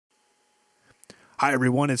Hi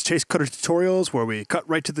everyone, it's Chasecutter Tutorials, where we cut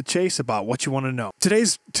right to the chase about what you want to know.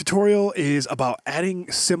 Today's tutorial is about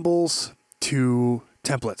adding symbols to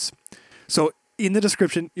templates. So in the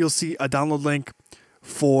description, you'll see a download link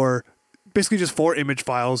for basically just 4 image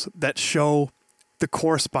files that show the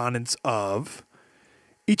correspondence of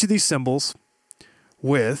each of these symbols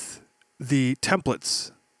with the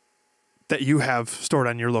templates that you have stored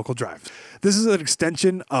on your local drive. This is an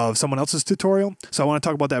extension of someone else's tutorial, so I want to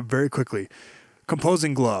talk about that very quickly.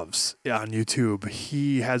 Composing Gloves on YouTube,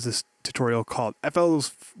 he has this tutorial called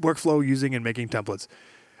FL's workflow using and making templates.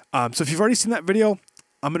 So if you've already seen that video,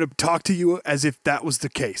 I'm going to talk to you as if that was the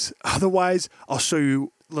case. Otherwise, I'll show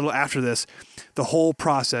you a little after this the whole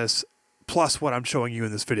process plus what I'm showing you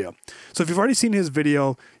in this video. So if you've already seen his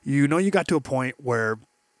video, you know you got to a point where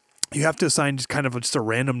you have to assign just kind of just a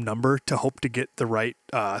random number to hope to get the right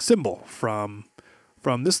symbol from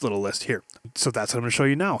this little list here. So that's what I'm going to show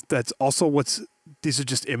you now. That's also these are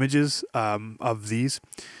just images of these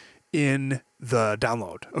in the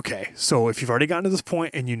download. Okay, so if you've already gotten to this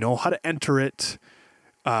point and you know how to enter it,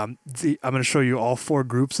 I'm going to show you all 4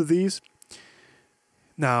 groups of these.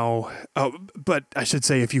 Now, but I should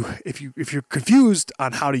say if you're confused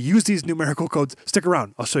on how to use these numerical codes, stick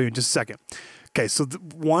around. I'll show you in just a second. Okay, so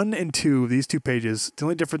 1 and 2, these 2 pages, the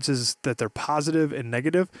only difference is that they're positive and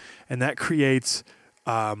negative, and that creates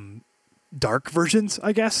dark versions,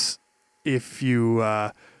 I guess, if you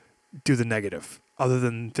do the negative, other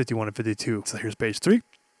than 51 and 52. So here's page 3.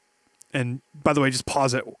 And by the way, just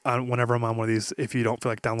pause it whenever I'm on one of these if you don't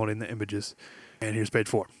feel like downloading the images. And here's page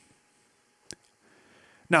 4.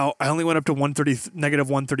 Now, I only went up to negative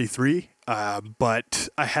 133, but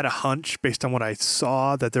I had a hunch based on what I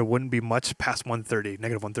saw that there wouldn't be much past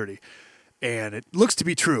negative 130. And it looks to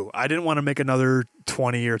be true. I didn't want to make another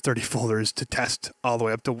 20 or 30 folders to test all the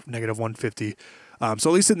way up to negative 150.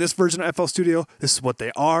 So at least in this version of FL Studio, this is what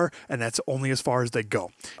they are, and that's only as far as they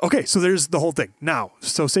go. Okay, so there's the whole thing. Now,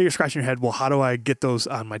 so say you're scratching your head, well, how do I get those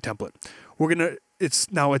on my template? It's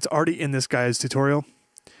already in this guy's tutorial,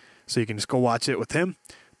 so you can just go watch it with him,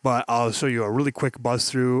 but I'll show you a really quick buzz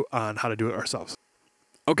through on how to do it ourselves.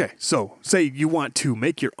 Okay, so say you want to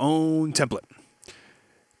make your own template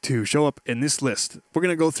to show up in this list. We're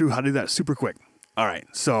going to go through how to do that super quick. All right,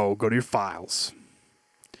 so go to your files.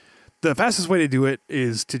 The fastest way to do it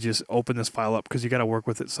is to just open this file up because you got to work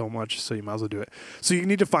with it so much, so you might as well do it. So you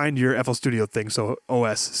need to find your FL Studio thing, so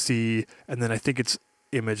OSC, and then I think it's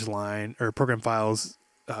image line or program files.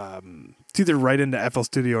 It's either right into FL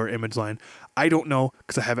Studio or image line. I don't know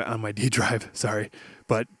because I have it on my D drive, sorry.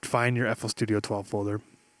 But find your FL Studio 12 folder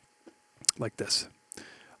like this.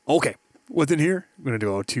 Okay, within here, I'm going to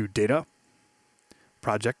go to Data,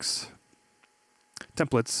 Projects,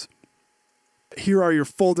 Templates. Here are your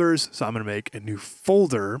folders, so I'm going to make a new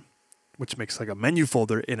folder, which makes like a menu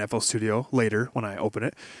folder in FL Studio later when I open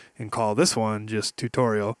it, and call this one just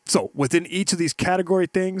Tutorial. So within each of these category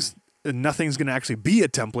things, nothing's going to actually be a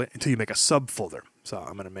template until you make a subfolder. So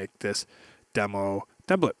I'm going to make this Demo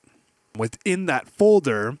Template. Within that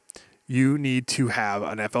folder, you need to have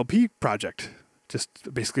an FLP project,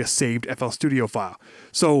 just basically a saved FL Studio file.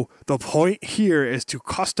 So the point here is to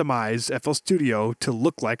customize FL Studio to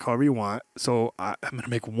look like however you want. So I'm going to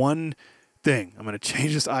make one thing. I'm going to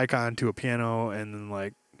change this icon to a piano and then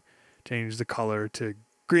like change the color to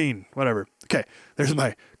green, whatever. Okay, there's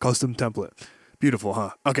my custom template. Beautiful, huh?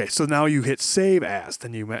 Okay, so now you hit Save As.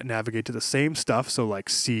 Then you navigate to the same stuff. So like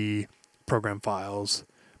C, Program Files,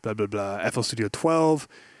 blah, blah, blah, FL Studio 12,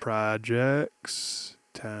 Projects,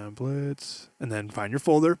 Templates, and then find your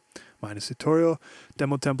folder, mine is Tutorial,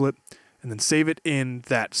 Demo Template, and then save it in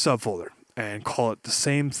that subfolder and call it the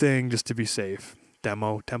same thing just to be safe.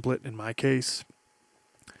 Demo Template in my case.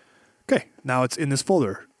 Okay, now it's in this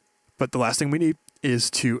folder. But the last thing we need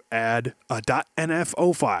is to add a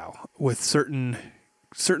 .nfo file with certain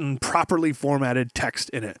properly formatted text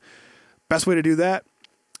in it. Best way to do that,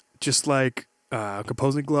 just like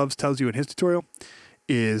Composing Gloves tells you in his tutorial,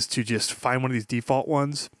 is to just find one of these default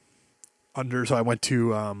ones so I went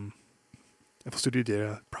to FL Studio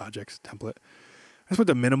Data, Projects, Template. I just went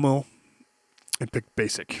to Minimal and picked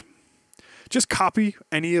Basic. Just copy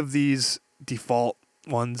any of these default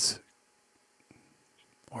ones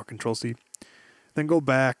or Control-C. Then go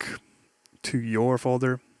back to your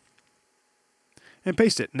folder and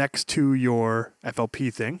paste it next to your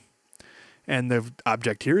FLP thing. And the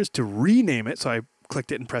object here is to rename it. So I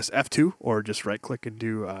clicked it and press F2, or just right click and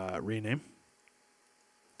do rename.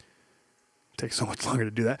 Takes so much longer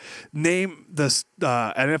to do that. Name this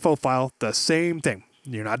NFO file the same thing.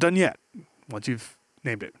 You're not done yet. Once you've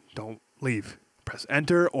named it, don't leave. Press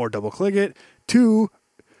enter or double click it to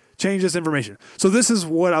change this information. So this is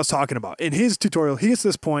what I was talking about. In his tutorial, he gets to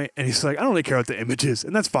this point and he's like, I don't really care what the image is,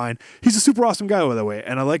 and that's fine. He's a super awesome guy, by the way,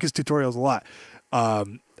 and I like his tutorials a lot.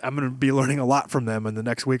 I'm going to be learning a lot from them in the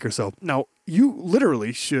next week or so. Now, you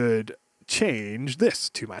literally should change this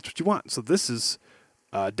to match what you want. So this is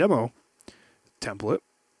a demo template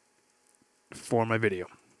for my video.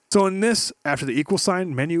 So in this, after the equal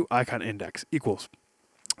sign, menu icon index equals,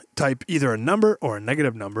 type either a number or a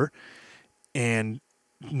negative number. And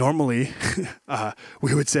normally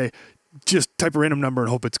we would say just type a random number and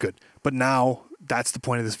hope it's good. But now that's the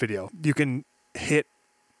point of this video. You can hit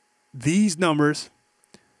these numbers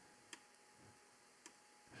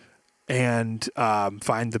and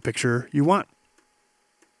find the picture you want.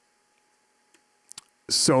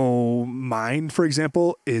 So mine, for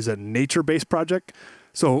example, is a nature-based project.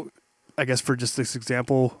 So I guess for just this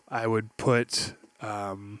example, I would put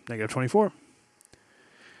 -24.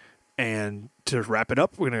 And to wrap it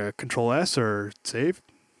up, we're going to Control S or save.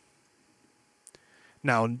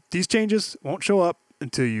 Now, these changes won't show up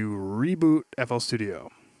until you reboot FL Studio.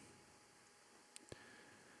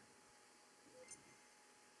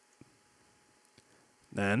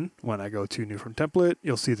 Then, when I go to New from Template,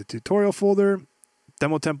 you'll see the tutorial folder,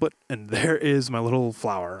 demo template, and there is my little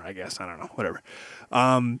flower, I guess. I don't know, whatever.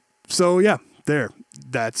 So, yeah, there.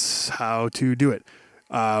 That's how to do it.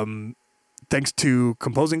 Thanks to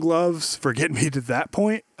Composing Gloves for getting me to that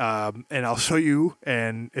point. And I'll show you,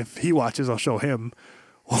 and if he watches, I'll show him.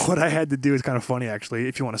 What I had to do is kind of funny, actually,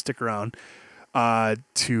 if you want to stick around,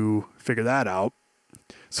 to figure that out.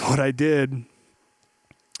 So what I did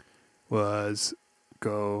was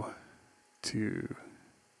go to,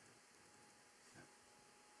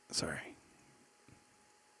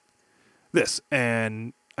 this,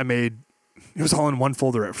 and I made, it was all in one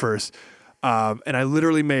folder at first, and I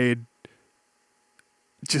literally made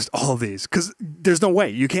just all of these, because there's no way,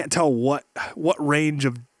 you can't tell what range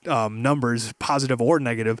of numbers, positive or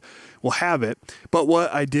negative, will have it. But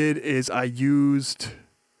what I did is I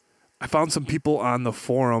found some people on the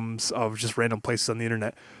forums of just random places on the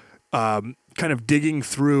internet, kind of digging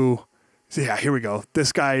through. So yeah, here we go.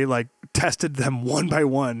 This guy like tested them one by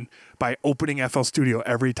one by opening FL Studio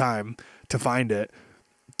every time to find it,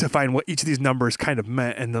 to find what each of these numbers kind of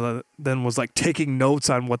meant, and then was like taking notes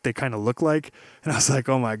on what they kind of look like. And I was like,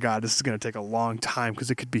 oh my God, this is going to take a long time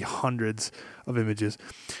because it could be hundreds of images.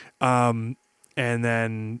 And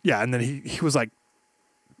then, yeah, and then he was like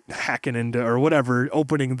hacking into, or whatever,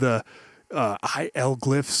 opening the IL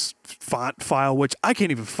glyphs font file, which I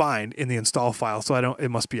can't even find in the install file. So it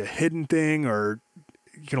must be a hidden thing, or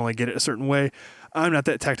you can only get it a certain way. I'm not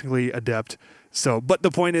that technically adept. So, but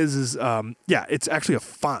the point is yeah, it's actually a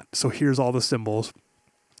font. So here's all the symbols.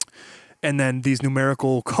 And then these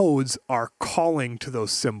numerical codes are calling to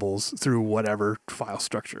those symbols through whatever file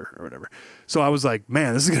structure or whatever. So I was like,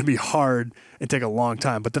 man, this is going to be hard and take a long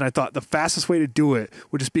time. But then I thought the fastest way to do it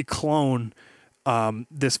would just be clone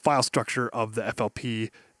this file structure of the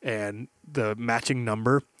FLP and the matching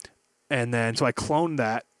number. And then, so I cloned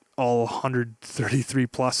that all 133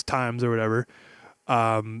 plus times or whatever,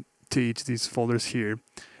 to each of these folders here.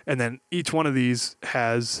 And then each one of these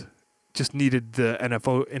has just needed the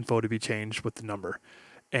NFO info to be changed with the number.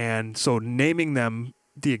 And so naming them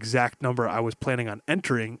the exact number I was planning on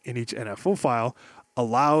entering in each NFO file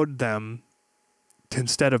allowed them to,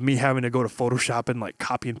 instead of me having to go to Photoshop and like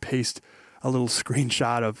copy and paste a little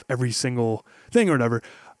screenshot of every single thing or whatever,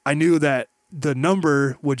 I knew that the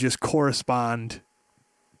number would just correspond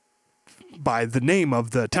by the name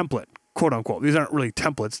of the template, quote unquote. These aren't really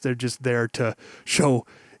templates. They're just there to show,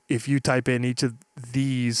 if you type in each of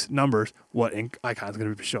these numbers, what icon is going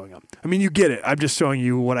to be showing up. I mean, you get it. I'm just showing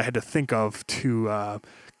you what I had to think of to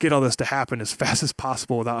get all this to happen as fast as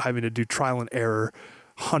possible without having to do trial and error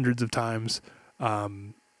hundreds of times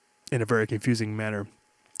in a very confusing manner.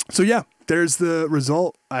 So yeah, there's the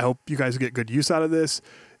result. I hope you guys get good use out of this.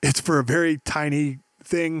 It's for a very tiny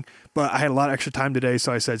thing, but I had a lot of extra time today,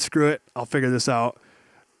 so I said, screw it, I'll figure this out.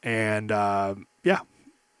 And yeah.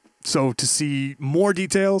 So to see more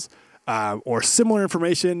details or similar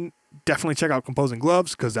information, definitely check out Composing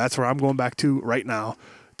Gloves, because that's where I'm going back to right now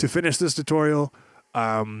to finish this tutorial,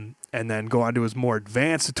 and then go on to his more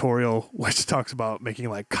advanced tutorial, which talks about making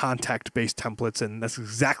like contact-based templates, and that's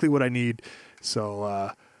exactly what I need. So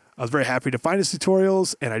I was very happy to find his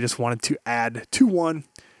tutorials, and I just wanted to add to one,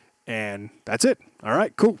 and that's it. All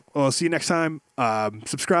right, cool. Well, I'll see you next time.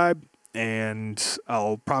 Subscribe, and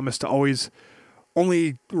I'll promise to always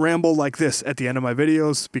only ramble like this at the end of my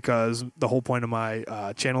videos, because the whole point of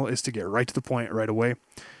my channel is to get right to the point right away.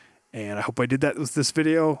 And I hope I did that with this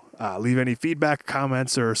video. Leave any feedback,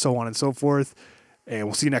 comments, or so on and so forth. And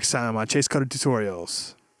we'll see you next time on Chasecutter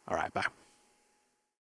Tutorials. All right, bye.